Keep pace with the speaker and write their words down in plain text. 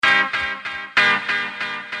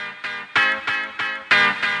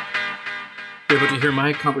You're about to hear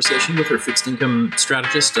my conversation with our fixed income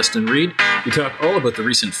strategist, Dustin Reid. We talk all about the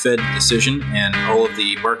recent Fed decision and all of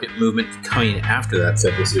the market movement coming after that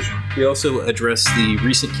Fed decision. We also address the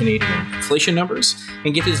recent Canadian inflation numbers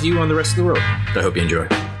and get his view on the rest of the world. I hope you enjoy.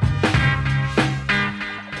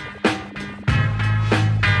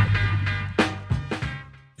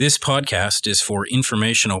 This podcast is for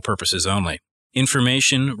informational purposes only.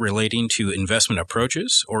 Information relating to investment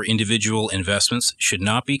approaches or individual investments should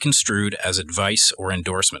not be construed as advice or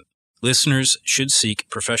endorsement. Listeners should seek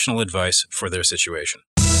professional advice for their situation.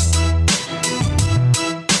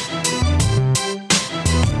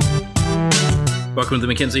 Welcome to the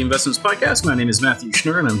Mackenzie Investments Podcast. My name is Matthew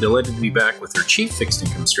Schnurr, and I'm delighted to be back with our chief fixed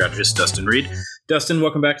income strategist, Dustin Reid. Dustin,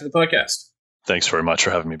 welcome back to the podcast. Thanks very much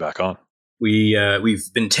for having me back on. We've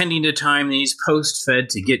been tending to time these post-Fed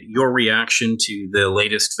to get your reaction to the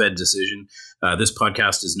latest Fed decision. This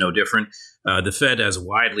podcast is no different. The Fed, as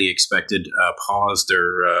widely expected, paused their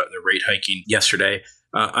rate hiking yesterday.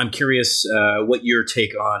 I'm curious what your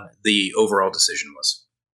take on the overall decision was.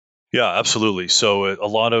 Yeah, absolutely. So a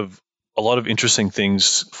lot of interesting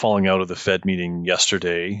things falling out of the Fed meeting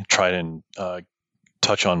yesterday. Tried and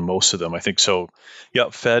touch on most of them, I think. So, yeah,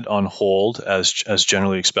 Fed on hold as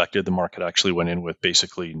generally expected. The market actually went in with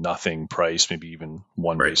basically nothing priced, maybe even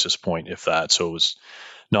one basis point, if that. So it was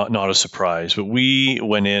not a surprise. But we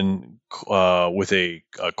went in with a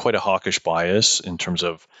quite a hawkish bias in terms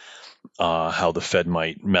of how the Fed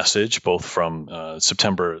might message, both from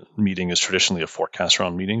September meeting is traditionally a forecast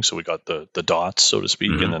round meeting. So we got the dots, so to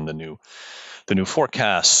speak, and then the new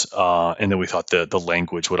forecasts, and then we thought the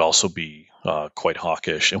language would also be quite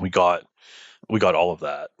hawkish, and we got all of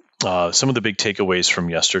that. Some of the big takeaways from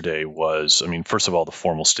yesterday was, first of all, the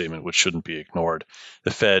formal statement, which shouldn't be ignored. The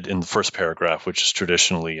Fed, in the first paragraph, which is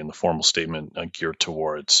traditionally in the formal statement geared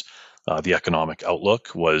towards the economic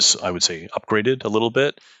outlook, was, I would say, upgraded a little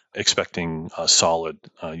bit, expecting solid,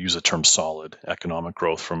 use the term solid economic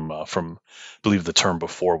growth from I believe the term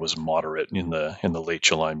before was moderate in the late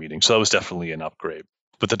July meeting. So that was definitely an upgrade.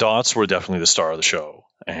 But the dots were definitely the star of the show.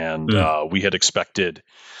 And we had expected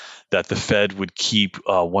that the Fed would keep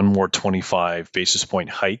one more 25 basis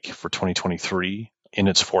point hike for 2023 in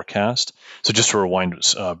its forecast. So just to rewind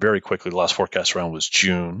very quickly, the last forecast round was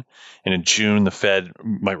June. And in June, the Fed,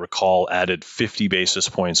 might recall, added 50 basis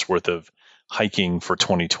points worth of hiking for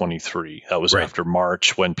 2023. That was after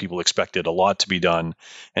March, when people expected a lot to be done.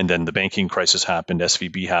 And then the banking crisis happened,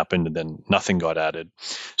 SVB happened, and then nothing got added.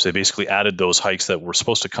 So they basically added those hikes that were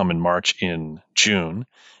supposed to come in March in June.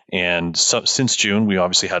 And since June, we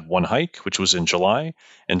obviously had one hike, which was in July.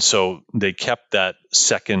 And so they kept that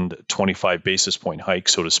second 25 basis point hike,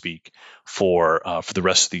 so to speak, for the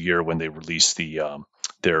rest of the year when they released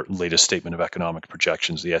their latest statement of economic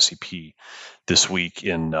projections, the SEP, this week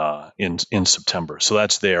in September. So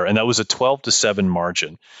that's there. And that was a 12-7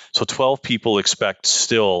 margin. So 12 people expect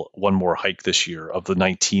still one more hike this year of the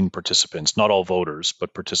 19 participants, not all voters,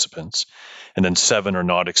 but participants. And then 7 are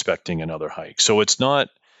not expecting another hike. So it's not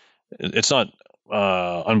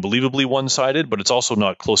unbelievably one-sided, but it's also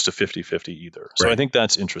not close to 50-50 either. So I think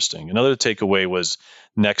that's interesting. Another takeaway was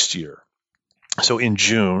next year. So in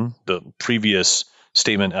June, the previous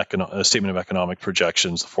statement of economic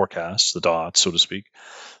projections, the forecasts, the dots, so to speak,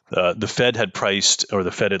 the Fed had priced, or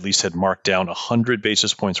the Fed at least had marked down 100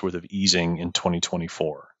 basis points worth of easing in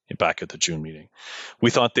 2024 back at the June meeting. We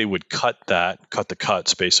thought they would cut the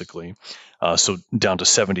cuts basically, so down to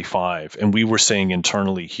 75. And we were saying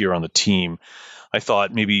internally here on the team, I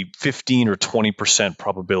thought maybe 15 or 20%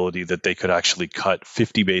 probability that they could actually cut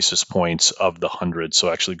 50 basis points of the 100.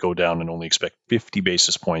 So actually go down and only expect 50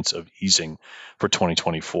 basis points of easing for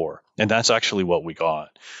 2024. And that's actually what we got.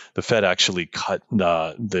 The Fed actually cut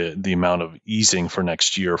the amount of easing for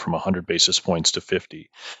next year from 100 basis points to 50.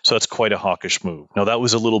 So that's quite a hawkish move. Now that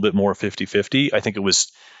was a little bit more 50-50. I think it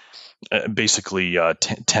was basically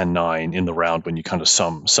 10-9 in the round when you kind of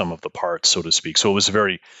sum of the parts, so to speak. So it was a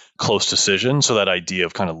very close decision. So that idea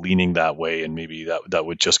of kind of leaning that way and maybe that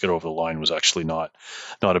would just get over the line was actually not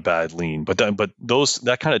a bad lean. But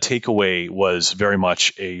that kind of takeaway was very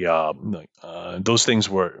much those things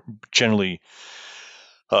were generally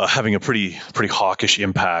having a pretty hawkish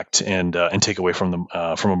impact and take away from them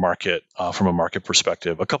from a market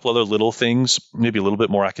perspective. A couple other little things, maybe a little bit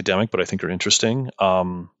more academic, but I think are interesting.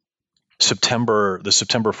 the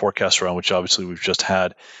September forecast round, which obviously we've just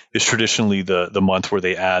had, is traditionally the month where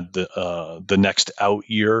they add the next out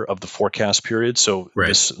year of the forecast period. So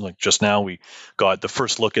this, like just now, we got the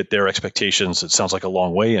first look at their expectations. It sounds like a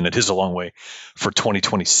long way, and it is a long way for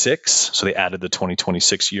 2026. So they added the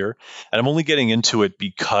 2026 year, and I'm only getting into it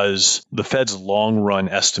because the Fed's long run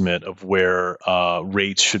estimate of where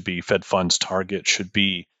rates should be, Fed funds target should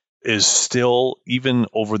be, is still, even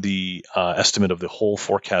over the estimate of the whole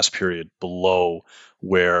forecast period, below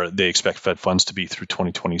where they expect Fed funds to be through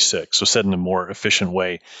 2026. So said in a more efficient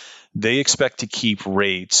way, they expect to keep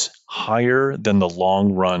rates higher than the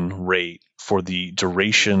long run rate for the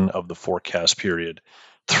duration of the forecast period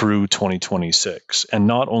through 2026. And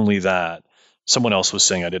not only that, someone else was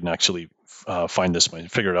saying, I didn't actually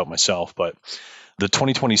figure it out myself, but the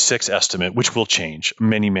 2026 estimate, which will change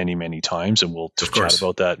many, many, many times, and we'll chat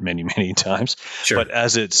about that many, many times. Sure. But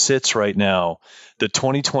as it sits right now, the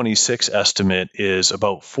 2026 estimate is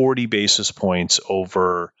about 40 basis points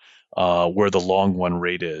over where the long one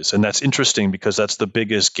rate is. And that's interesting because that's the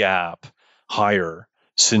biggest gap higher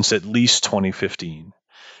since at least 2015.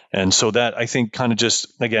 And so that, I think, kind of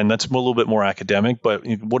just, again, that's a little bit more academic, but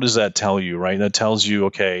what does that tell you, right? That tells you,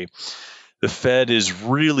 okay, the Fed is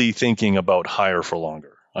really thinking about higher for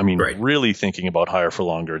longer. I mean, really thinking about higher for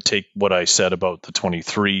longer. Take what I said about the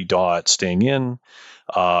 23 dot staying in,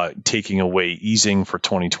 taking away easing for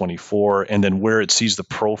 2024, and then where it sees the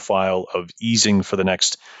profile of easing for the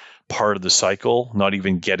next part of the cycle, not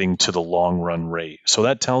even getting to the long run rate. So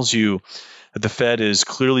that tells you that the Fed is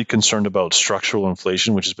clearly concerned about structural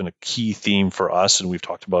inflation, which has been a key theme for us, and we've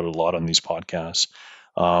talked about it a lot on these podcasts.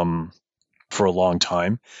 For a long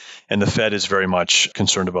time. And the Fed is very much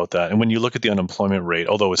concerned about that. And when you look at the unemployment rate,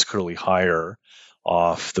 although it's clearly higher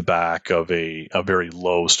off the back of a very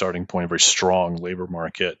low starting point, a very strong labor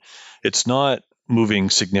market, it's not moving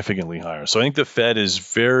significantly higher. So I think the Fed is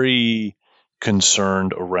very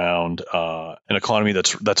concerned around an economy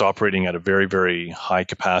that's operating at a very, very high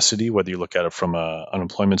capacity, whether you look at it from an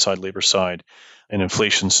unemployment side, labor side, an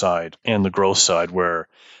inflation side, and the growth side, where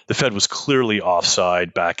the Fed was clearly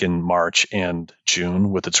offside back in March and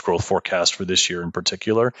June with its growth forecast for this year in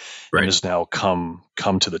particular, and has now come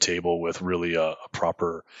to the table with really a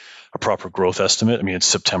proper growth estimate. I mean, it's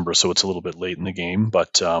September, so it's a little bit late in the game,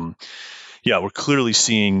 but we're clearly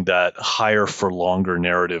seeing that higher for longer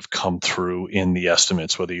narrative come through in the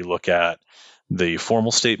estimates, whether you look at the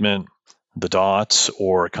formal statement, the dots,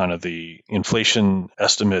 or kind of the inflation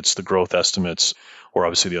estimates, the growth estimates, or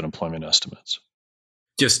obviously the unemployment estimates.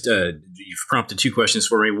 Just you've prompted two questions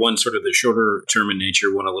for me. One sort of the shorter term in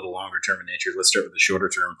nature, one a little longer term in nature. Let's start with the shorter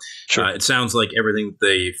term. Sure. It sounds like everything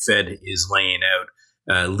the Fed is laying out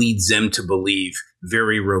leads them to believe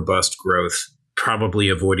very robust growth, probably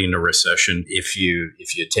avoiding a recession if you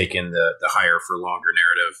take in the higher for longer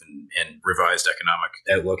narrative and revised economic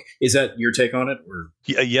outlook. Is that your take on it? Or?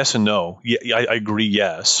 Yeah, yes and no. Yeah, I agree.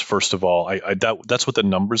 Yes. First of all, that's what the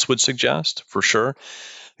numbers would suggest for sure.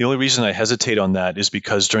 The only reason I hesitate on that is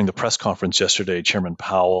because during the press conference yesterday, Chairman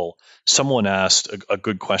Powell, someone asked a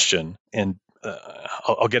good question, and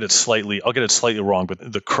I'll get it slightly wrong, but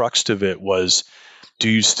the crux of it was, do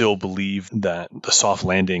you still believe that the soft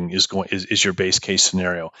landing is your base case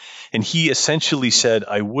scenario? And he essentially said,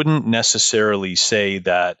 I wouldn't necessarily say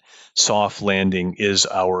that soft landing is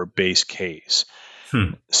our base case.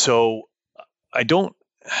 So I don't,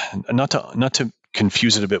 not to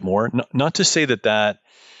confuse it a bit more, not to say that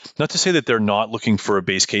they're not looking for a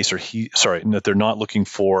base case, that they're not looking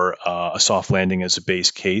for a soft landing as a base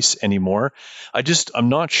case anymore. I'm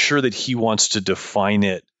not sure that he wants to define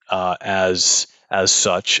it as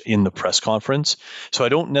such in the press conference. So I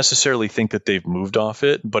don't necessarily think that they've moved off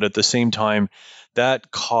it, but at the same time,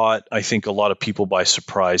 that caught, I think, a lot of people by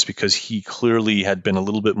surprise because he clearly had been a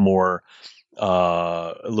little bit more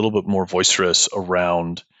boisterous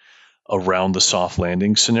around the soft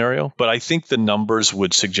landing scenario. But I think the numbers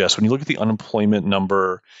would suggest, when you look at the unemployment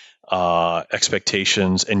number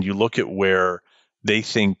expectations and you look at where they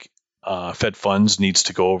think Fed funds needs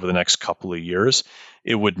to go over the next couple of years,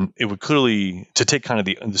 it would clearly, to take kind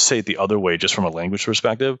of say it the other way, just from a language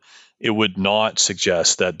perspective, it would not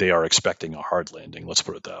suggest that they are expecting a hard landing. Let's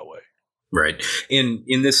put it that way. Right.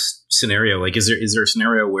 In this scenario, like, is there a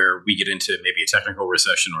scenario where we get into maybe a technical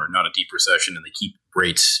recession or not a deep recession, and they keep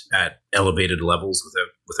rates at elevated levels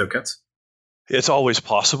without cuts? It's always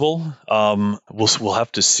possible. We'll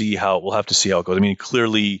have to see how it goes. I mean,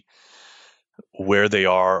 clearly, where they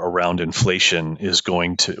are around inflation is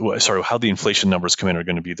going to, how the inflation numbers come in are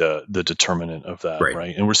going to be the determinant of that,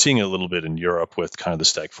 right? And we're seeing it a little bit in Europe with kind of the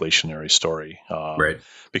stagflationary story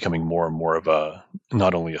becoming more and more of a,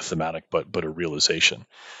 not only a thematic, but a realization.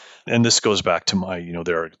 And this goes back to my,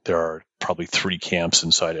 there are probably three camps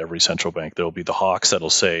inside every central bank. There will be the hawks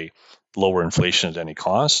that'll say lower inflation at any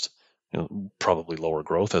cost, probably lower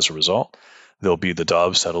growth as a result. There'll be the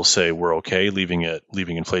doves that'll say we're okay leaving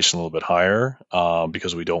inflation a little bit higher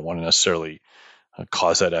because we don't want to necessarily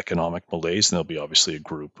cause that economic malaise. And there'll be obviously a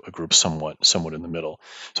group somewhat in the middle.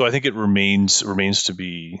 So I think it remains to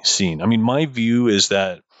be seen. I mean, my view is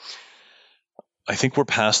that I think we're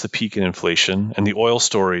past the peak in inflation, and the oil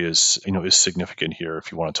story is significant here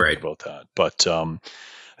if you want to talk about that. But I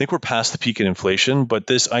think we're past the peak in inflation. But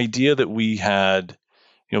this idea that we had,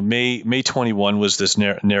 May 21 was this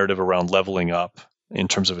narrative around leveling up in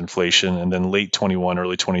terms of inflation, and then late 21,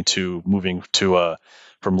 early 22 moving to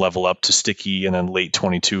from level up to sticky, and then late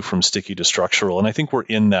 22 from sticky to structural. And I think we're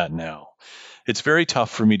in that now. It's very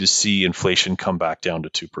tough for me to see inflation come back down to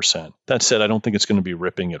 2%. That said, I don't think it's going to be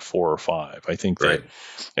ripping at 4 or 5. I think that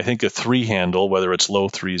I think a 3 handle, whether it's low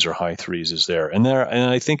 3s or high 3s, is there. And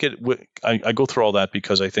I think I go through all that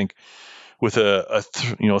because I think with a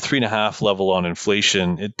 3.5 level on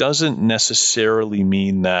inflation, it doesn't necessarily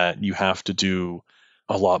mean that you have to do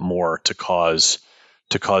a lot more to cause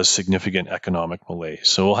significant economic malaise.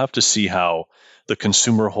 So we'll have to see how the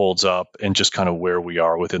consumer holds up and just kind of where we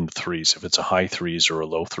are within the 3s, if it's a high 3s or a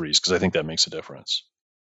low 3s, because I think that makes a difference.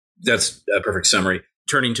 That's a perfect summary.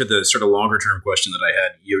 Turning to the sort of longer term question that I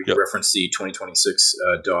had, you referenced the 2026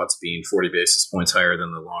 dots being 40 basis points higher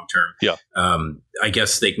than the long term. Yeah. I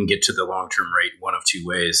guess they can get to the long term rate one of two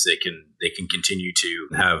ways. They can continue to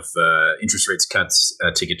have interest rates cuts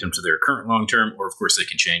to get them to their current long term, or of course they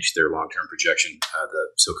can change their long term projection, the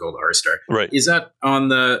so-called R star. Right. Is that on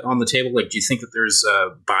the table? Like, do you think that there's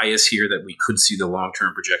a bias here that we could see the long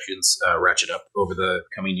term projections ratchet up over the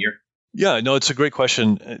coming year? Yeah, no, it's a great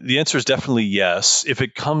question. The answer is definitely yes. If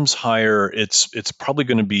it comes higher, it's probably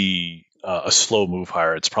going to be a slow move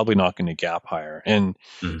higher. It's probably not going to gap higher. And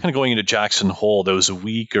kind of going into Jackson Hole, there was a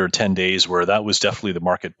week or 10 days where that was definitely the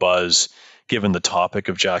market buzz, given the topic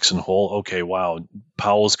of Jackson Hole. Okay, wow,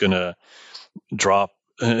 Powell's going to drop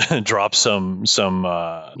some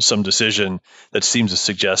decision that seems to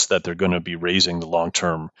suggest that they're going to be raising the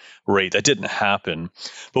long-term rate. That didn't happen.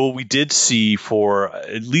 But what we did see for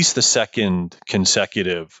at least the second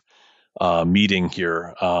consecutive meeting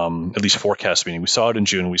here, at least forecast meeting, we saw it in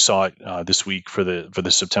June, we saw it this week for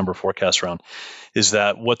the September forecast round, is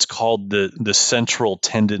that what's called the central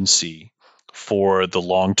tendency for the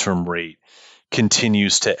long-term rate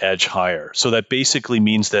continues to edge higher. So that basically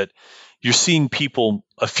means that you're seeing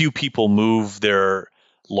a few people move their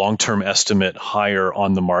long-term estimate higher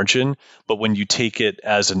on the margin, but when you take it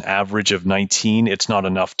as an average of 19, it's not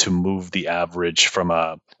enough to move the average from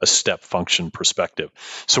a step function perspective.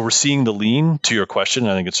 So we're seeing the lean, to your question.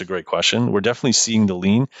 I think it's a great question. We're definitely seeing the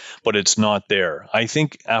lean, but it's not there. I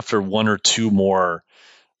think after one or two more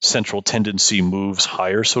central tendency moves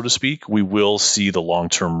higher, so to speak, we will see the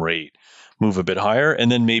long-term rate move a bit higher.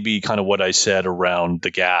 And then maybe kind of what I said around the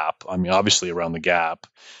gap. I mean, obviously around the gap,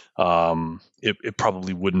 it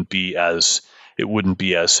probably wouldn't be as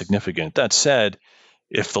significant. That said,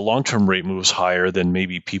 if the long-term rate moves higher, then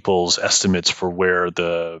maybe people's estimates for where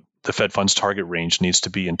the Fed funds target range needs to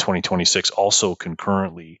be in 2026 also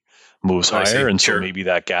concurrently moves higher. And so maybe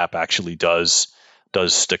that gap actually does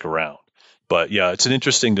stick around. But yeah, it's an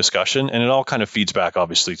interesting discussion, and it all kind of feeds back,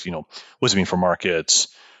 obviously, to, what does it mean for markets?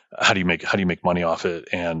 How do you make money off it?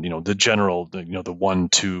 And the general, the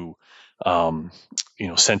 1-2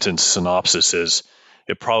 sentence synopsis is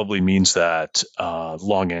it probably means that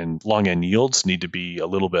long end yields need to be a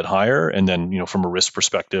little bit higher, and then from a risk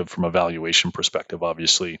perspective, from a valuation perspective,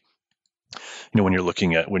 obviously, when you're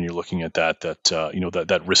looking at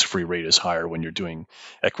that risk free rate is higher when you're doing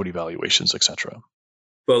equity valuations, etc.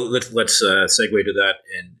 Well, let's segue to that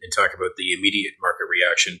and talk about the immediate market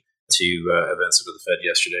reaction to events of the Fed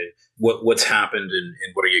yesterday. What's happened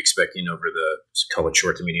and what are you expecting over the, call it,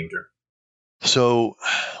 short to medium term? So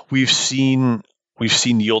we've seen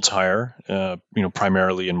yields higher,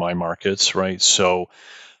 primarily in my markets, right? So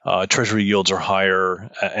Treasury yields are higher,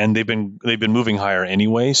 and they've been moving higher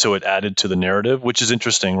anyway. So it added to the narrative, which is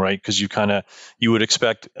interesting, right? Because you would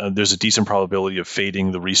expect there's a decent probability of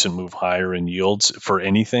fading the recent move higher in yields for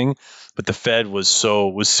anything, but the Fed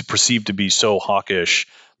was perceived to be so hawkish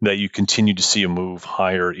that you continue to see a move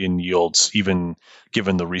higher in yields, even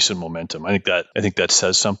given the recent momentum. I think that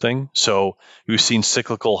says something. So we've seen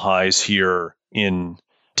cyclical highs here in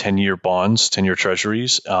 10-year bonds, 10-year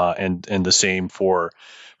treasuries, and the same for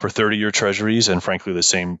 30-year treasuries, and frankly the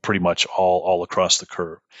same pretty much all across the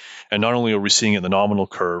curve. And not only are we seeing it in the nominal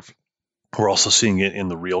curve, we're also seeing it in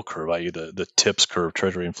the real curve, i.e. the TIPS curve,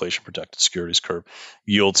 Treasury Inflation Protected Securities curve.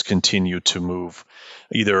 Yields continue to move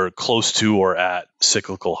either close to or at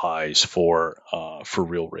cyclical highs for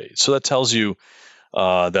real rates. So that tells you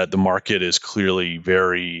that the market is clearly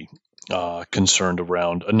very concerned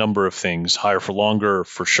around a number of things. Higher for longer,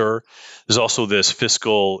 for sure. There's also this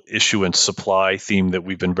fiscal issuance supply theme that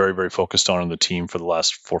we've been very, very focused on the team for the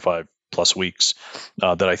last 4 or 5 plus weeks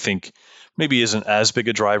that I think maybe isn't as big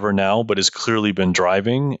a driver now, but has clearly been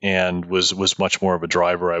driving and was much more of a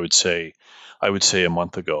driver, I would say a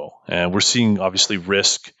month ago. And we're seeing obviously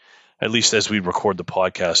risk, at least as we record the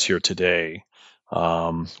podcast here today.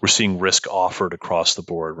 We're seeing risk offered across the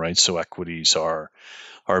board, right? So equities are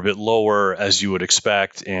a bit lower as you would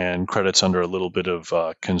expect, and credit's under a little bit of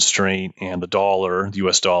constraint. And the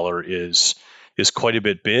U.S. dollar, is quite a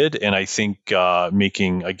bit bid, and I think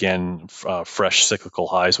making again fresh cyclical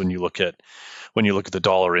highs when you look at the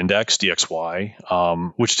dollar index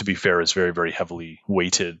DXY, which to be fair is very, very heavily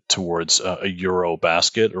weighted towards a euro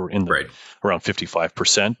basket, or in the around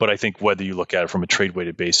 55%. But I think whether you look at it from a trade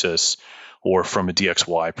weighted basis or from a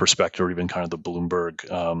DXY perspective, or even kind of the Bloomberg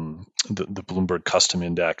the Bloomberg custom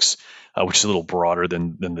index, which is a little broader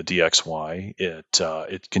than the DXY,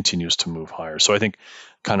 it continues to move higher. So I think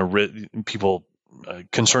kind of people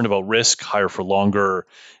concerned about risk, higher for longer.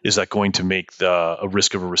 Is that going to make a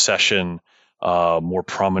risk of a recession more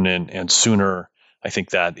prominent and sooner? I think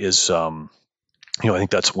that is, I think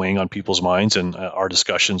that's weighing on people's minds, and our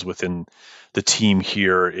discussions within the team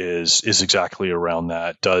here is exactly around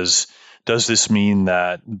that. Does this mean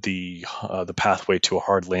that the pathway to a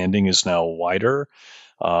hard landing is now wider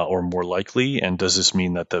or more likely, and does this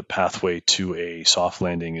mean that the pathway to a soft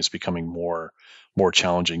landing is becoming more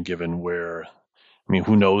challenging, given where? I mean,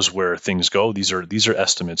 who knows where things go? These are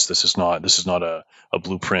estimates. This is not a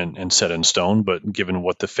blueprint and set in stone. But given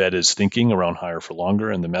what the Fed is thinking around higher for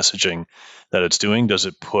longer and the messaging that it's doing, does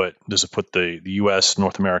it put the U.S.,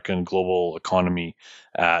 North American, global economy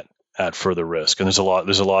at further risk? And there's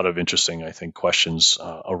a lot of interesting, I think, questions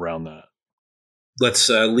around that. Let's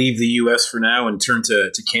leave the U.S. for now and turn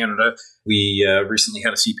to Canada. We recently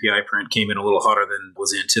had a CPI print, came in a little hotter than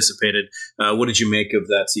was anticipated. What did you make of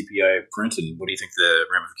that CPI print, and what do you think the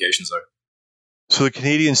ramifications are? So the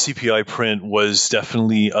Canadian CPI print was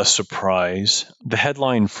definitely a surprise. The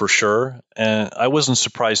headline for sure, and I wasn't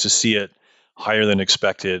surprised to see it higher than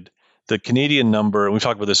expected. The Canadian number, and we've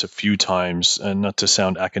talked about this a few times, and not to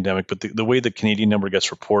sound academic, but the way the Canadian number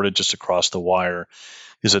gets reported just across the wire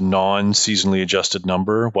is a non-seasonally adjusted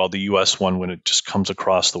number, while the U.S. one, when it just comes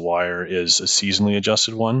across the wire, is a seasonally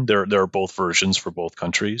adjusted one. There are both versions for both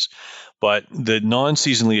countries, but the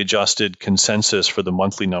non-seasonally adjusted consensus for the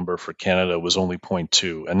monthly number for Canada was only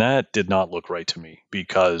 0.2, and that did not look right to me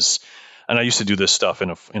because. And I used to do this stuff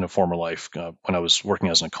in a former life when I was working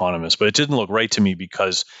as an economist, but it didn't look right to me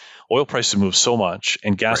because oil prices move so much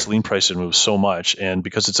and gasoline prices move so much, and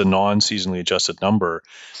because it's a non-seasonally adjusted number,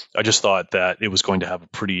 I just thought that it was going to have a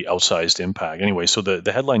pretty outsized impact. Anyway, so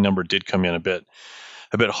the headline number did come in a bit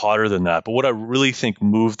hotter than that. But what I really think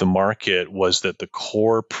moved the market was that the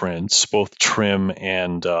core prints, both trim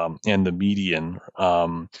and the median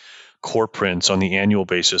core prints on the annual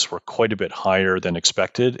basis, were quite a bit higher than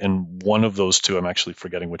expected. And one of those two, I'm actually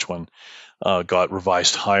forgetting which one, got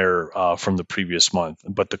revised higher from the previous month.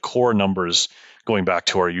 But the core numbers, going back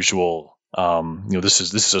to our usual, this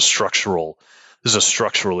is a structural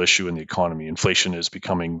issue in the economy. Inflation is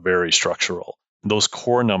becoming very structural. Those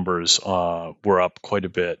core numbers were up quite a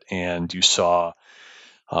bit, and you saw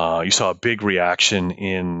a big reaction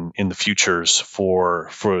in the futures for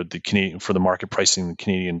the market pricing the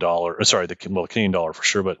Canadian dollar. The Canadian dollar for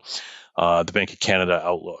sure, but the Bank of Canada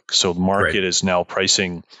outlook. So the market is now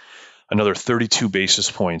pricing another 32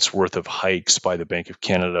 basis points worth of hikes by the Bank of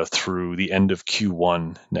Canada through the end of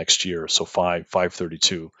Q1 next year. So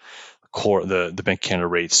 5.32. Core the Bank of Canada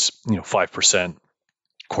rates 5%. Of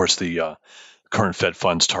course, the current Fed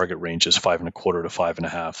funds target range is 5.25 to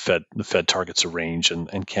 5.5. The Fed targets a range,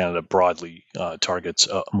 and Canada broadly targets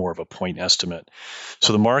more of a point estimate.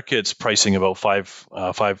 So the market's pricing about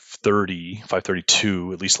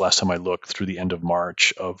 5.32, at least last time I looked, through the end of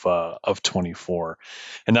March of 24,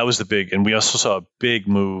 and that was the big. And we also saw a big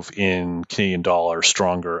move in Canadian dollar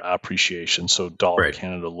stronger appreciation. So dollar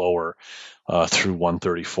Canada lower. Through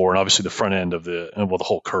 134, and obviously the front end of the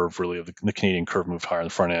whole curve really of the Canadian curve moved higher. The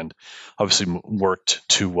front end obviously worked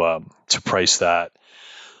to price that.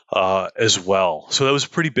 as well. So that was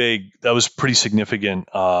pretty big. That was pretty significant.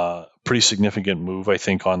 Pretty significant move, I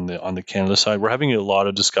think, on the Canada side. We're having a lot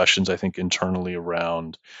of discussions, I think, internally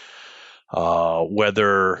around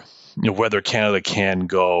whether Canada can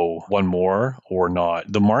go one more or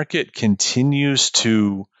not. The market continues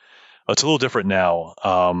to. It's a little different now.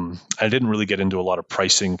 I didn't really get into a lot of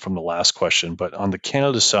pricing from the last question, but on the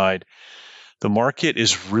Canada side, the market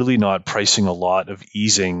is really not pricing a lot of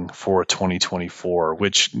easing for 2024,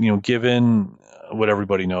 which, given what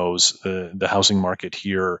everybody knows, the housing market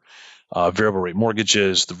here, variable rate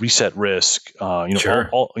mortgages, the reset risk, Sure.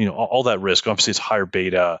 all that risk. Obviously, it's higher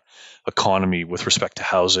beta economy with respect to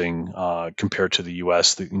housing compared to the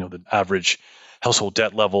U.S. The average household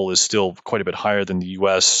debt level is still quite a bit higher than the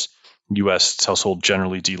U.S. U.S. household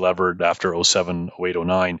generally delevered after 07, 08,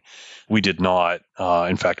 09. We did not.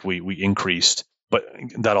 In fact, we increased. But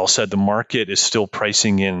that all said, the market is still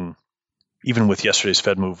pricing in, even with yesterday's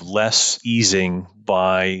Fed move, less easing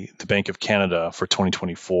by the Bank of Canada for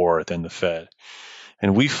 2024 than the Fed.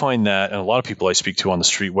 And we find that, and a lot of people I speak to on the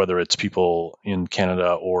street, whether it's people in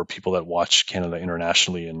Canada or people that watch Canada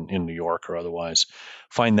internationally in New York or otherwise,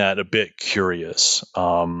 find that a bit curious.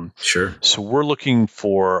 Sure. So we're looking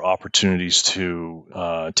for opportunities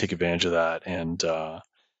to take advantage of that and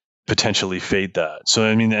potentially fade that. So,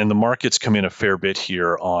 I mean, and the markets come in a fair bit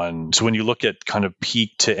here on. So when you look at kind of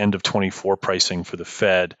peak to end of 24 pricing for the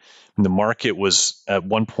Fed, the market was at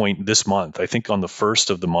one point this month, I think on the first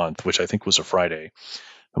of the month, which I think was a Friday,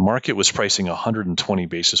 the market was pricing 120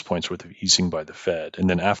 basis points worth of easing by the Fed. And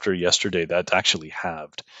then after yesterday, that actually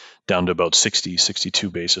halved down to about 60, 62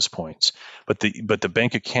 basis points. But the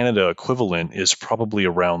Bank of Canada equivalent is probably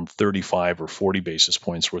around 35 or 40 basis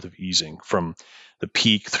points worth of easing from the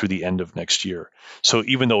peak through the end of next year. So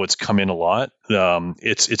even though it's come in a lot,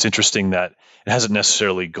 it's interesting that it hasn't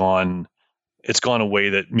necessarily gone. It's gone a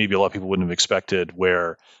way that maybe a lot of people wouldn't have expected,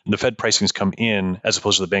 where the Fed pricing's come in as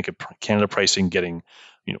opposed to the Bank of Canada pricing getting,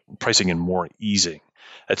 pricing in more easing.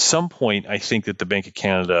 At some point, I think that the Bank of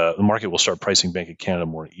Canada, the market will start pricing Bank of Canada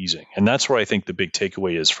more easing. And that's where I think the big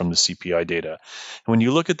takeaway is from the CPI data. And when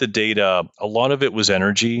you look at the data, a lot of it was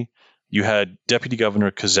energy. You had Deputy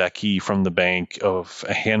Governor Kazeki from the bank of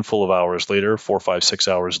a handful of hours later, 4, 5, 6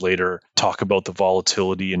 hours later, talk about the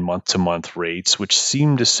volatility in month-to-month rates, which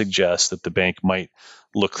seemed to suggest that the bank might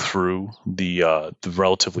look through the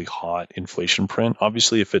relatively hot inflation print.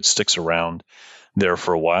 Obviously, if it sticks around there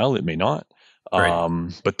for a while, it may not.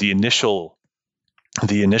 Right. But the initial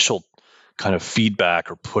kind of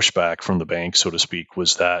feedback or pushback from the bank, so to speak,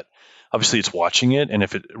 was that obviously it's watching it, and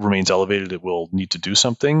if it remains elevated, it will need to do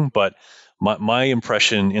something. But my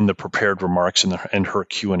impression in the prepared remarks and her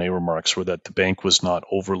Q&A remarks were that the bank was not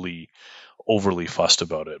overly fussed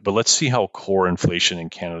about it. But let's see how core inflation in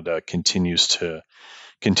Canada continues to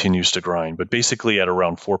grind. But basically at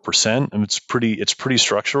around 4%, and it's pretty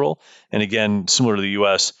structural. And again, similar to the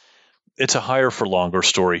U.S., it's a higher for longer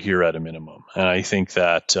story here at a minimum. And I think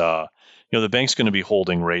that the bank's going to be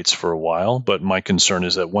holding rates for a while, but my concern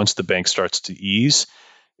is that once the bank starts to ease,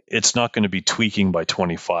 it's not going to be tweaking by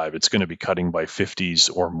 25. It's going to be cutting by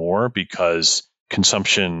 50s or more, because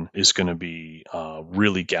consumption is going to be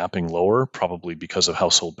really gapping lower, probably because of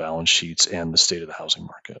household balance sheets and the state of the housing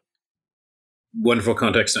market. Wonderful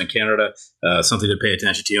context on Canada, something to pay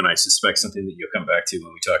attention to, and I suspect something that you'll come back to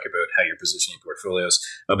when we talk about how you're positioning portfolios.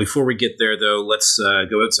 Before we get there, though, let's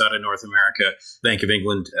go outside of North America. Bank of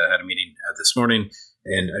England had a meeting this morning,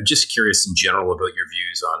 and I'm just curious in general about your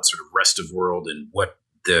views on sort of rest of world and what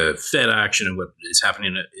the Fed action and what is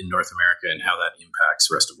happening in North America and how that impacts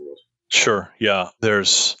the rest of the world. Sure. Yeah.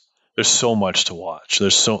 There's so much to watch.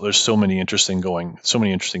 There's so many interesting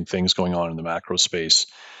things going on in the macro space.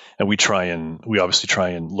 And we obviously try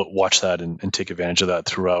and watch that and take advantage of that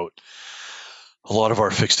throughout a lot of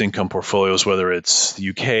our fixed income portfolios, whether it's the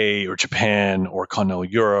UK or Japan or continental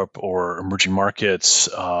Europe or emerging markets.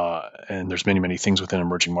 And there's many things within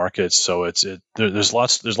emerging markets. So there's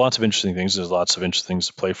lots of interesting things. There's lots of interesting things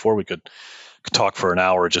to play for. We could talk for an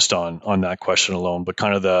hour just on that question alone, but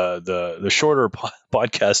kind of the shorter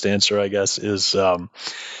podcast answer, I guess, is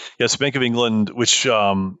yes, Bank of England, which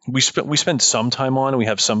we spent some time on, and we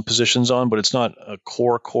have some positions on, but it's not a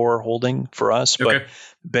core holding for us. Okay. But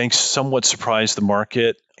banks somewhat surprised the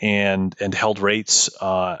market and held rates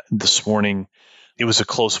this morning. It was a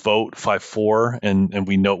close vote, 5-4, and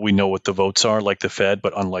we know what the votes are, like the Fed,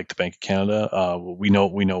 but unlike the Bank of Canada, we know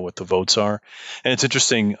what the votes are. And it's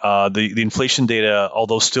interesting, the inflation data,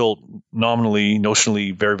 although still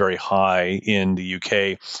notionally very, very high in the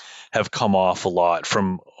UK, have come off a lot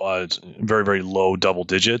from very, very low double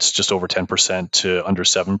digits, just over 10% to under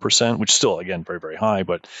 7%, which is still, again, very, very high,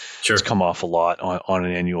 but it's Sure. come off a lot on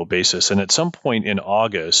an annual basis. And at some point in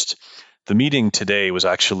August, the meeting today was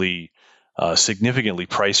actually significantly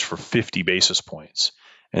priced for 50 basis points.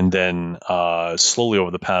 And then slowly over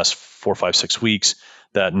the past 4, 5, 6 weeks,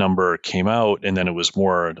 that number came out, and then it was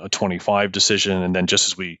more a 25 decision. And then just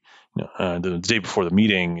as the day before the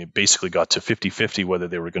meeting, it basically got to 50-50 whether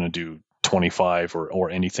they were going to do 25 or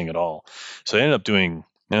anything at all. So they ended up doing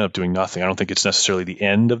nothing. I don't think it's necessarily the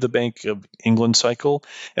end of the Bank of England cycle.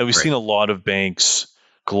 And we've seen a lot of banks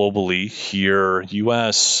globally here,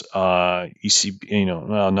 U.S.,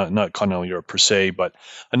 ECB, not continental Europe per se, but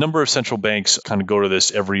a number of central banks kind of go to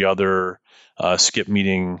this every other skip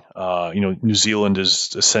meeting. New Zealand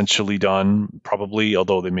is essentially done, probably,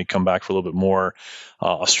 although they may come back for a little bit more.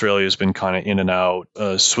 Australia has been kind of in and out.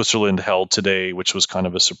 Switzerland held today, which was kind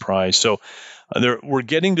of a surprise. So we're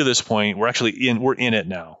getting to this point. We're in it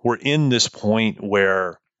now. We're in this point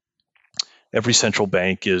where every central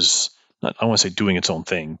bank is not, I don't want to say doing its own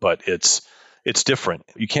thing, but it's different.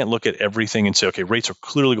 You can't look at everything and say, okay, rates are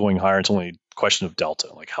clearly going higher. It's only a question of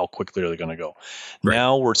delta, like how quickly are they going to go? Right.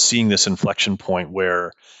 Now we're seeing this inflection point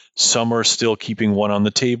where some are still keeping one on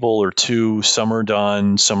the table or two, some are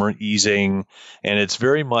done, some are easing. And it's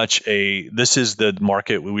very much this is the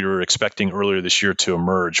market we were expecting earlier this year to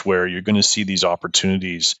emerge, where you're going to see these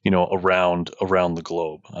opportunities, around the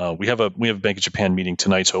globe. We have a Bank of Japan meeting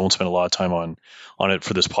tonight, so I won't spend a lot of time on it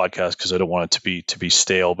for this podcast because I don't want it to be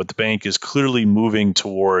stale. But the bank is clearly moving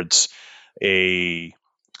towards the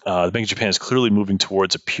Bank of Japan is clearly moving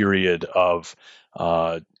towards a period of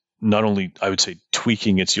not only, I would say,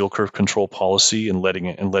 tweaking its yield curve control policy and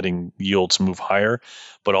letting yields move higher,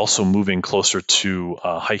 but also moving closer to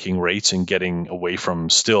hiking rates and getting away from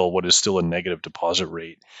what is still a negative deposit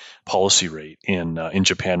rate policy rate in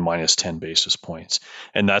Japan, minus 10 basis points,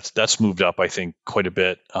 and that's moved up, I think, quite a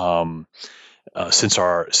bit.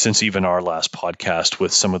 Since even our last podcast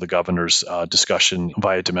with some of the governor's discussion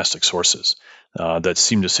via domestic sources, that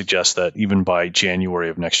seem to suggest that even by January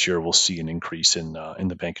of next year, we'll see an increase in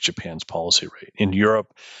the Bank of Japan's policy rate. In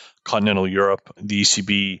Europe, continental Europe, the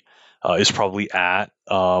ECB is probably at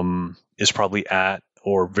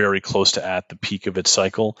or very close to at the peak of its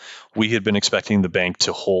cycle. We had been expecting the bank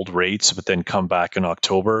to hold rates, but then come back in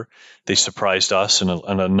October. They surprised us and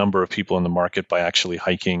a number of people in the market by actually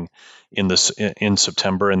hiking in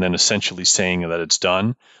September, and then essentially saying that it's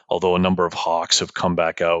done. Although a number of hawks have come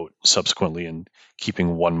back out subsequently and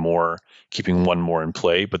keeping one more in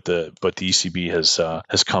play, but the ECB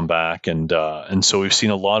has come back, and so we've seen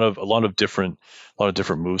a lot of different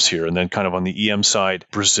moves here. And then kind of on the EM side,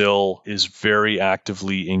 Brazil is very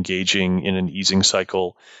actively engaging in an easing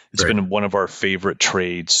cycle. It's been one of our favorite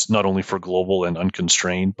trades, not only for global and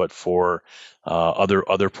unconstrained, but for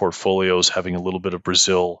other portfolios, having a little bit of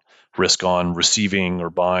Brazil risk on receiving or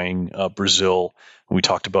buying Brazil. We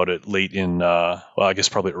talked about it late in, I guess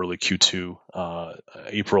probably early Q2,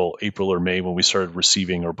 April or May, when we started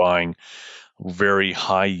receiving or buying very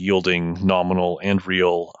high yielding nominal and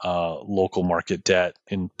real local market debt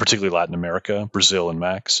in particularly Latin America, Brazil and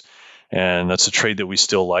Max. And that's a trade that we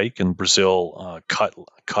still like. And Brazil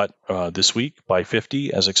cut this week by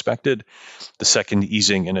 50 as expected. The second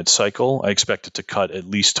easing in its cycle. I expect it to cut at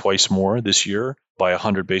least twice more this year by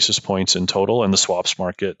 100 basis points in total. And the swaps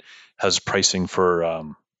market has pricing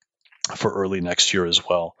for early next year as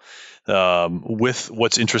well. With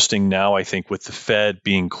what's interesting now, I think, with the Fed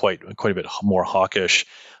being quite a bit more hawkish,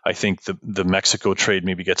 I think the Mexico trade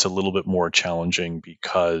maybe gets a little bit more challenging,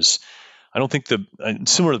 because I don't think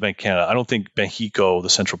similar to the Bank of Canada, I don't think Mexico, the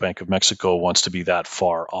Central Bank of Mexico, wants to be that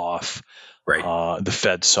far off the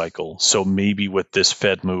Fed cycle. So maybe with this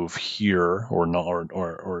Fed move here,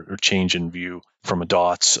 or change in view from a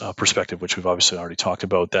dots perspective, which we've obviously already talked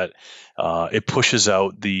about, that it pushes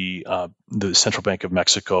out the Central Bank of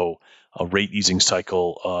Mexico rate easing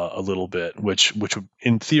cycle a little bit, which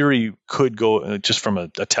in theory could go, just from a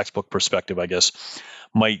textbook perspective, I guess,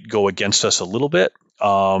 might go against us a little bit.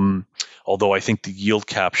 Although I think the yield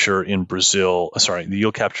capture in Mexico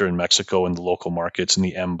and the local markets and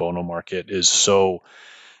the M Bono market is so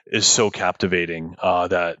captivating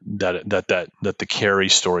that the carry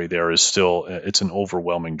story there is still, it's an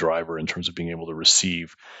overwhelming driver in terms of being able to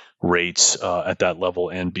receive rates at that level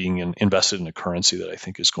and being invested in a currency that I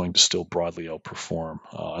think is going to still broadly outperform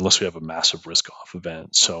unless we have a massive risk-off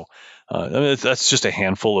event. So I mean, that's just a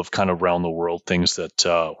handful of kind of around the world things that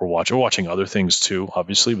we're watching. We're watching other things too,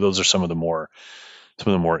 obviously, but those are some of the more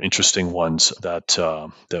interesting ones that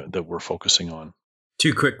that we're focusing on.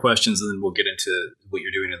 Two quick questions, and then we'll get into what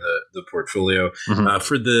you're doing in the portfolio. Mm-hmm.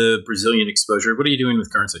 For the Brazilian exposure, what are you doing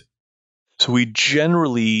with currency? So we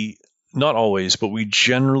generally, not always, but we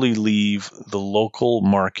generally leave the local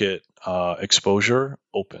market exposure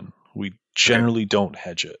open. We generally don't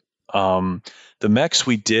hedge it. The MEX,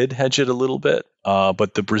 we did hedge it a little bit,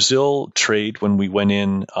 but the Brazil trade when we went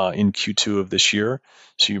in Q2 of this year,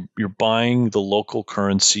 so you're buying the local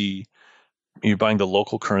currency. You're buying the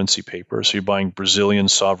local currency paper, so you're buying Brazilian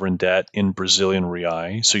sovereign debt in Brazilian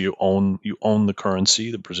real. So you own the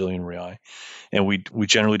currency, the Brazilian real, and we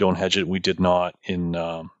generally don't hedge it. We did not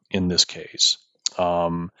in this case.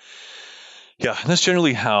 Yeah, and that's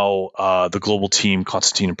generally how the global team,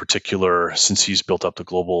 Constantine in particular, since he's built up the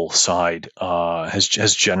global side, has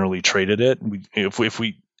generally traded it. If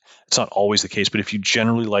we, it's not always the case, but if you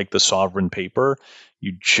generally like the sovereign paper,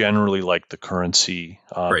 you generally like the currency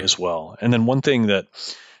as well. And then one thing that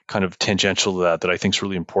kind of tangential to that I think is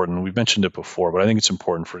really important. We've mentioned it before, but I think it's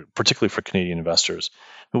important particularly for Canadian investors.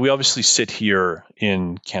 We obviously sit here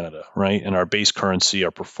in Canada, right? And our base currency,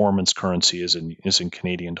 our performance currency is in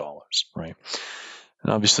Canadian dollars, right?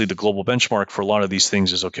 And obviously the global benchmark for a lot of these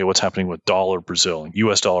things is, okay, what's happening with dollar Brazil,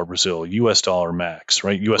 US dollar max,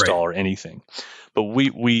 right? US dollar anything. But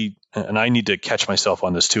we and I need to catch myself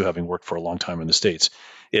on this too, having worked for a long time in the States.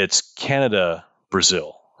 It's Canada,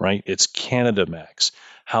 Brazil, right? It's Canada max.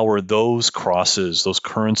 How are those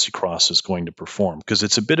currency crosses going to perform? Because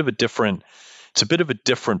it's a bit of a different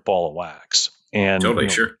ball of wax. And totally,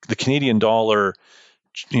 sure. The Canadian dollar,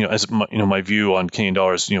 as my view on Canadian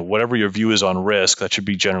dollars, whatever your view is on risk, that should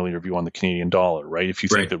be generally your view on the Canadian dollar, right? If you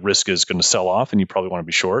think that risk is going to sell off and you probably want to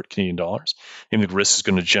be short Canadian dollars, and the risk is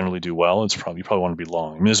going to generally do well, you probably want to be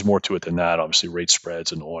long. I mean, there's more to it than that, obviously rate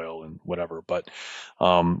spreads and oil and whatever, but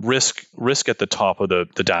risk at the top of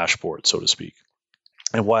the dashboard, so to speak.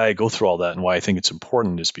 And why I go through all that and why I think it's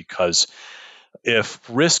important is because if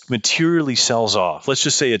risk materially sells off, let's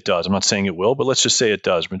just say it does. I'm not saying it will, but let's just say it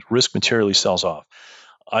does. Risk materially sells off.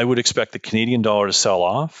 I would expect the Canadian dollar to sell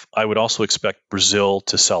off. I would also expect Brazil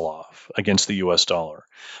to sell off against the US dollar.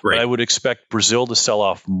 But I would expect Brazil to sell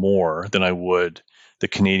off more than I would the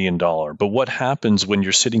Canadian dollar. But what happens when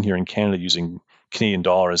you're sitting here in Canada using Canadian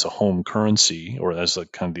dollar as a home currency or as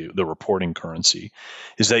the reporting currency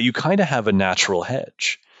is that you kind of have a natural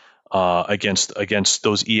hedge against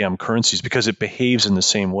those EM currencies because it behaves in the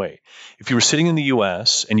same way. If you were sitting in the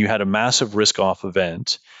US and you had a massive risk-off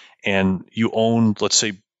event and you owned, let's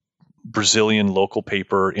say, Brazilian local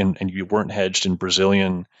paper and you weren't hedged in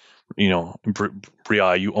Brazilian,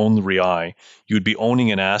 real, you own the real, you would be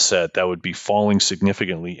owning an asset that would be falling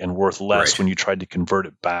significantly and worth less when you tried to convert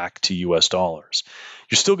it back to US dollars.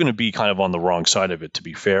 You're still going to be kind of on the wrong side of it, to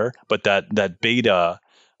be fair, but that beta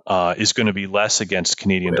is going to be less against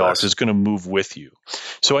Canadian dollars. It's going to move with you.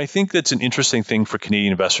 So I think that's an interesting thing for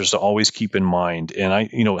Canadian investors to always keep in mind. And I,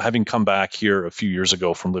 having come back here a few years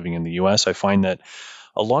ago from living in the US, I find that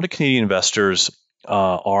a lot of Canadian investors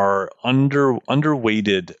are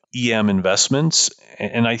underweighted EM investments.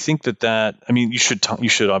 And I think you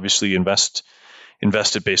should obviously invest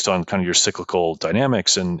it based on kind of your cyclical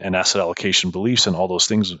dynamics and asset allocation beliefs and all those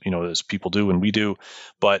things, as people do and we do.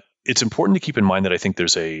 But it's important to keep in mind that I think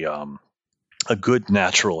there's a good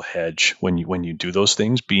natural hedge when you do those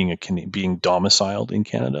things, being domiciled in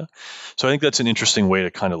Canada. So I think that's an interesting way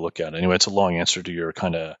to kind of look at it. Anyway, it's a long answer to your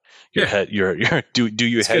kind of do you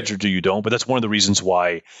hedge good. Or do you don't? But that's one of the reasons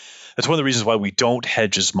why we don't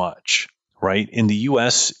hedge as much. Right? In the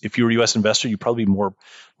US, if you're a US investor, you'd probably be more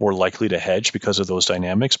likely to hedge because of those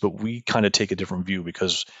dynamics, but we kind of take a different view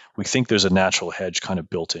because we think there's a natural hedge kind of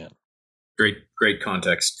built in. Great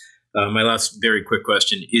context. My last very quick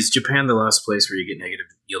question, is Japan the last place where you get negative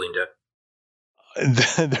yielding debt?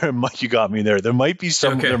 You got me there. There might be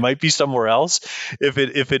some. Okay. There might be somewhere else. If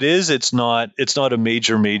it is, it's not a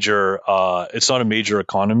major. It's not a major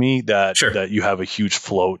economy that you have a huge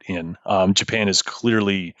float in. Japan is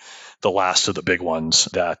clearly the last of the big ones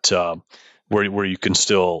that where you can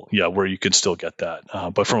still get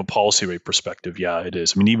that. But from a policy rate perspective, it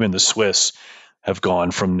is. I mean, even the Swiss have gone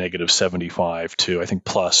from negative 75 to I think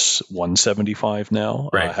plus 175 now,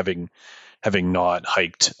 having not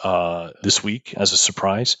hiked this week as a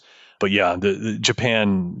surprise. But the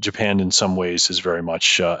Japan in some ways is very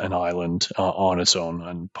much an island on its own,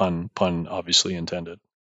 and pun obviously intended.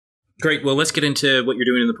 Great. Well, let's get into what you're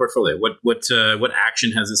doing in the portfolio. What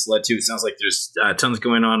action has this led to? It sounds like there's tons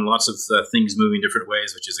going on, lots of things moving different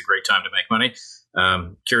ways, which is a great time to make money.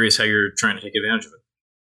 Curious how you're trying to take advantage of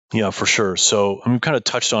it. Yeah, for sure. So we've kind of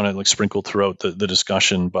touched on it, like sprinkled throughout the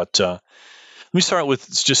discussion, but let me start with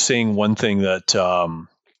just saying one thing that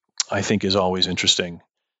I think is always interesting.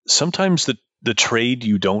 Sometimes the trade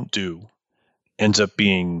you don't do ends up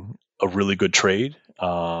being a really good trade,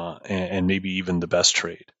 and maybe even the best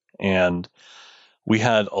trade. And we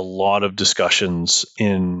had a lot of discussions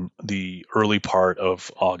in the early part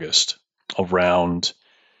of August around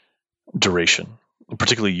duration,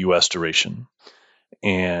 particularly U.S. duration.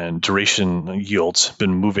 And duration yields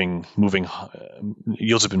been moving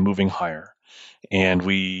yields have been moving higher. And I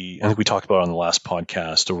think we talked about on the last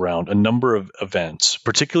podcast around a number of events,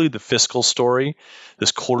 particularly the fiscal story,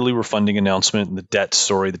 this quarterly refunding announcement, and the debt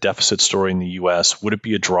story, the deficit story in the U.S. Would it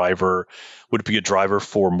be a driver? Would it be a driver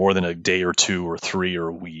for more than a day or two or three or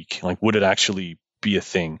a week? Like, would it actually be a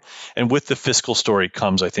thing? And with the fiscal story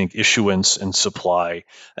comes, I think, issuance and supply,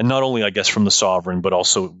 and not only, I guess, from the sovereign, but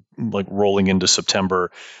also like rolling into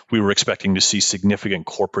September, we were expecting to see significant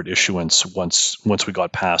corporate issuance once we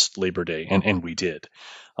got past Labor Day, and we did.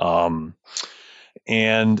 Um,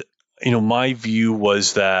 and my view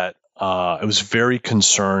was that I was very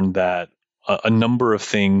concerned that a number of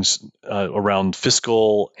things around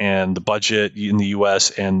fiscal and the budget in the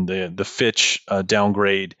U.S. and the Fitch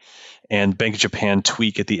downgrade and Bank of Japan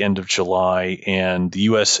tweak at the end of July, and the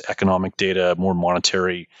U.S. economic data, more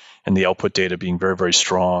monetary, and the output data being very, very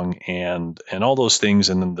strong, and all those things,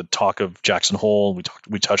 and then the talk of Jackson Hole,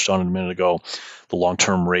 we touched on it a minute ago, the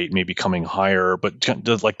long-term rate may be coming higher, but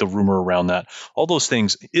like the rumor around that, all those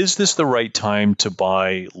things. Is this the right time to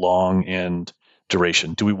buy long end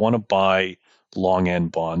duration? Do we want to buy long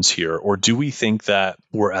end bonds here, or do we think that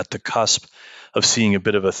we're at the cusp of seeing a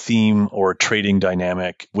bit of a theme or a trading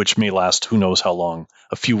dynamic, which may last who knows how long,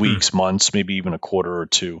 a few weeks, months, maybe even a quarter or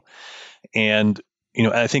two? And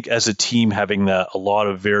I think as a team, having a lot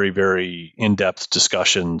of very, very in-depth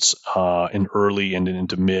discussions in early and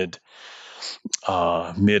into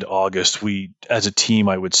mid-August, we, as a team,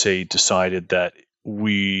 I would say, decided that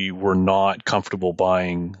we were not comfortable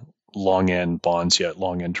buying long end bonds yet,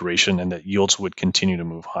 long end duration, and that yields would continue to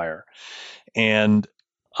move higher. And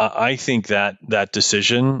I think that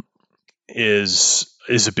decision is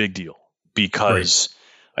a big deal, because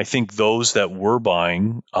I think those that were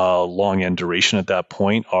buying long end duration at that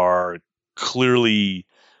point are clearly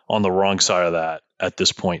on the wrong side of that at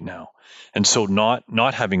this point now. And so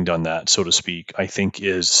not having done that, so to speak, I think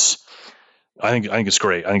it's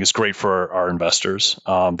great. I think it's great for our investors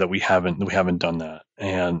that we haven't done that,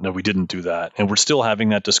 and that we didn't do that, and we're still having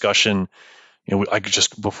that discussion. I could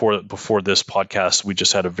just before this podcast, we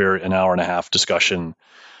just had an hour and a half discussion.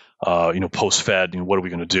 Post Fed, what are we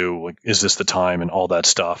going to do? Like, is this the time, and all that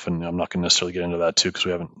stuff? And I'm not going to necessarily get into that too, because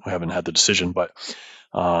we haven't had the decision. But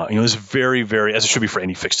it's very, very, as it should be for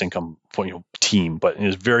any fixed income team, but it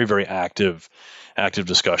is very, very active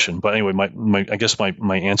discussion. But anyway, I guess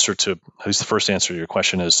my answer to, at least the first answer to your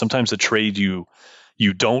question, is sometimes the trade you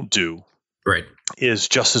don't do is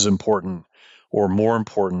just as important or more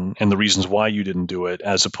important, and the reasons why you didn't do it,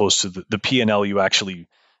 as opposed to the P&L you actually,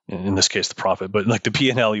 in this case the profit, but like the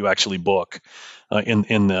P&L you actually book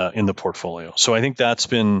in the portfolio. So I think that's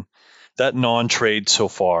been, that non-trade so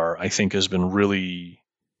far, I think, has been really,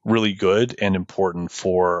 really good and important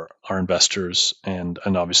for our investors and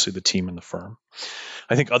obviously the team and the firm.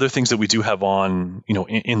 I think other things that we do have on,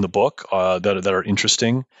 in the book that are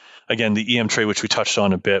interesting. Again, the EM trade, which we touched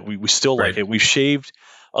on a bit, we still like it. We've shaved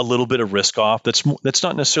a little bit of risk off. That's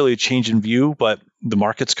not necessarily a change in view, but the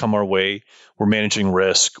markets come our way. We're managing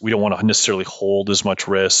risk. We don't want to necessarily hold as much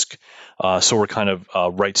risk. So we're kind of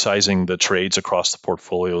right-sizing the trades across the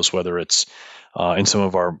portfolios, whether it's in some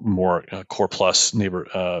of our more core plus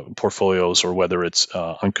neighbor portfolios, or whether it's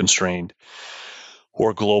unconstrained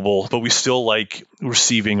or global. But we still like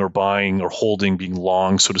receiving or buying or holding, being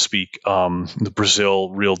long, so to speak, the Brazil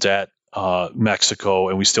real debt, Mexico,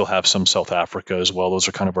 and we still have some South Africa as well. Those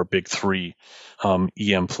are kind of our big three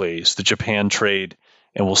EM plays. The Japan trade,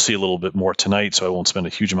 and we'll see a little bit more tonight, so I won't spend a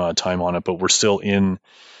huge amount of time on it, but we're still in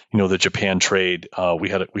the Japan trade. We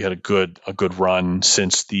had a good run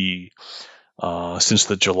since the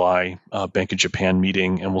July Bank of Japan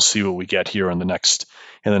meeting, and we'll see what we get here in the next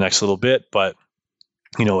little bit. But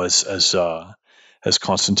as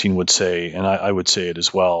Constantine would say, and I would say it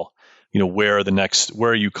as well, where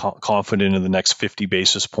are you confident in the next 50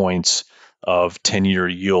 basis points of 10-year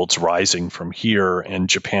yields rising from here? And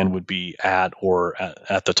Japan would be at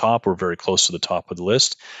the top, or very close to the top of the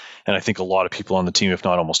list. And I think a lot of people on the team, if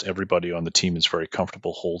not almost everybody on the team, is very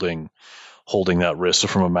comfortable holding that risk. So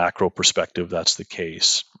from a macro perspective, that's the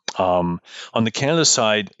case. On the Canada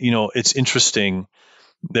side, it's interesting.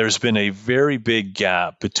 There's been a very big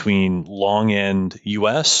gap between long end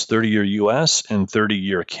US, 30-year US, and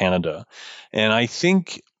 30-year Canada. And I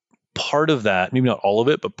think part of that, maybe not all of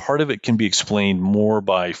it, but part of it can be explained more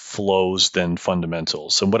by flows than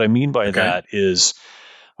fundamentals. And what I mean by that is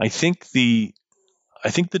I think the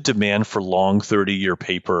demand for long 30-year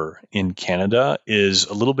paper in Canada is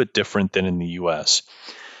a little bit different than in the US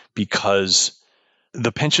because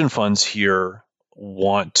the pension funds here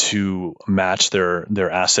want to match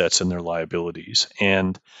their assets and their liabilities.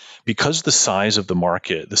 And because the size of the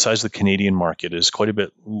market, the size of the Canadian market is quite a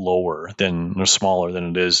bit lower than or smaller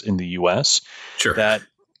than it is in the US, sure, that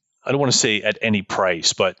I don't want to say at any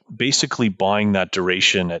price, but basically buying that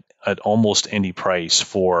duration at almost any price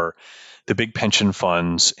for the big pension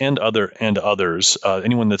funds and others,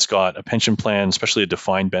 anyone that's got a pension plan, especially a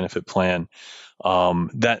defined benefit plan,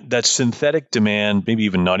 that synthetic demand, maybe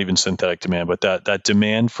even not even synthetic demand, but that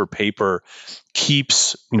demand for paper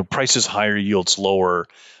keeps prices higher, yields lower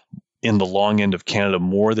in the long end of Canada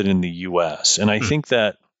more than in the US. And I think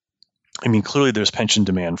that, clearly there's pension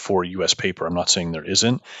demand for US paper. I'm not saying there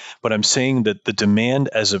isn't, but I'm saying that the demand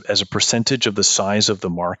as a percentage of the size of the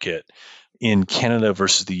market in Canada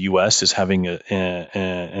versus the US is having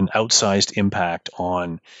an outsized impact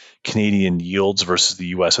on Canadian yields versus the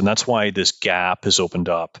US. And that's why this gap has opened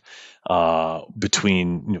up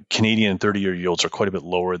between Canadian 30-year yields are quite a bit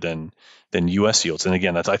lower than US yields. And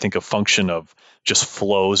again, that's, I think, a function of just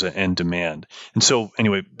flows and demand. And so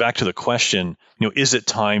anyway, back to the question, is it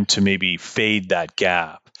time to maybe fade that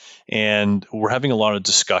gap? And we're having a lot of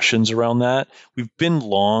discussions around that. We've been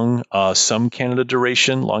long some Canada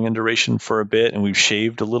duration, long end duration for a bit, and we've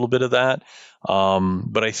shaved a little bit of that.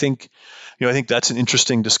 But I think that's an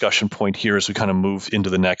interesting discussion point here as we kind of move into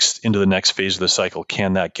the next phase of the cycle.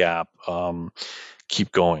 Can that gap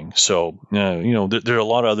keep going? So there are a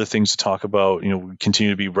lot of other things to talk about. We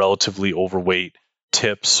continue to be relatively overweight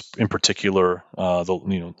tips, in particular,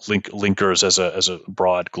 linkers as a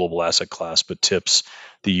broad global asset class, but tips,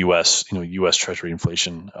 the U.S. U.S. Treasury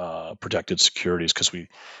inflation protected securities, because we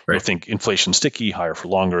think inflation sticky, higher for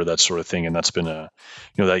longer, that sort of thing, and that's been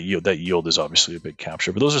that yield is obviously a big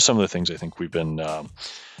capture. But those are some of the things I think we've been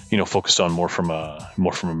focused on more from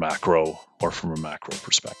a macro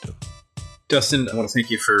perspective. Dustin, I want to thank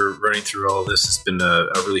you for running through all of this. It's been a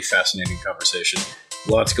really fascinating conversation.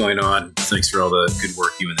 Lots going on. Thanks for all the good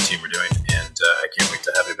work you and the team are doing. And I can't wait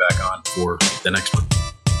to have you back on for the next one.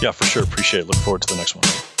 Yeah, for sure. Appreciate it. Look forward to the next one.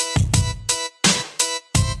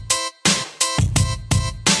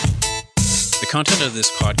 The content of this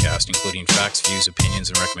podcast, including facts, views, opinions,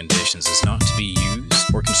 and recommendations, is not to be used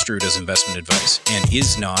or construed as investment advice and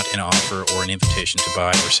is not an offer or an invitation to buy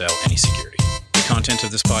or sell any security. The content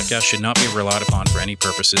of this podcast should not be relied upon for any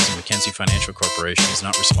purposes, and Mackenzie Financial Corporation is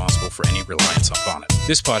not responsible for any reliance upon it.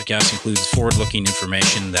 This podcast includes forward-looking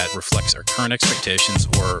information that reflects our current expectations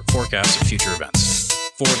or forecasts of future events.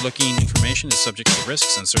 Forward-looking information is subject to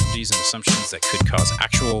risks, uncertainties, and assumptions that could cause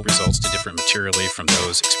actual results to differ materially from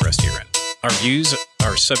those expressed herein. Our views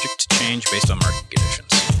are subject to change based on market conditions.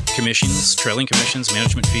 Commissions, trailing commissions,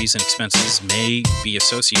 management fees, and expenses may be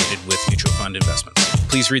associated with mutual fund investments.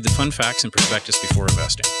 Please read the fund facts and prospectus before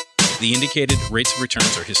investing. The indicated rates of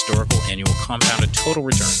returns are historical annual compounded total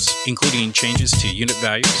returns, including changes to unit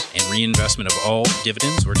values and reinvestment of all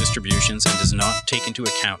dividends or distributions, and does not take into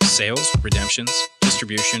account sales, redemptions,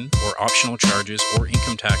 distribution, or optional charges or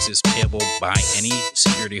income taxes payable by any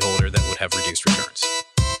security holder that would have reduced returns.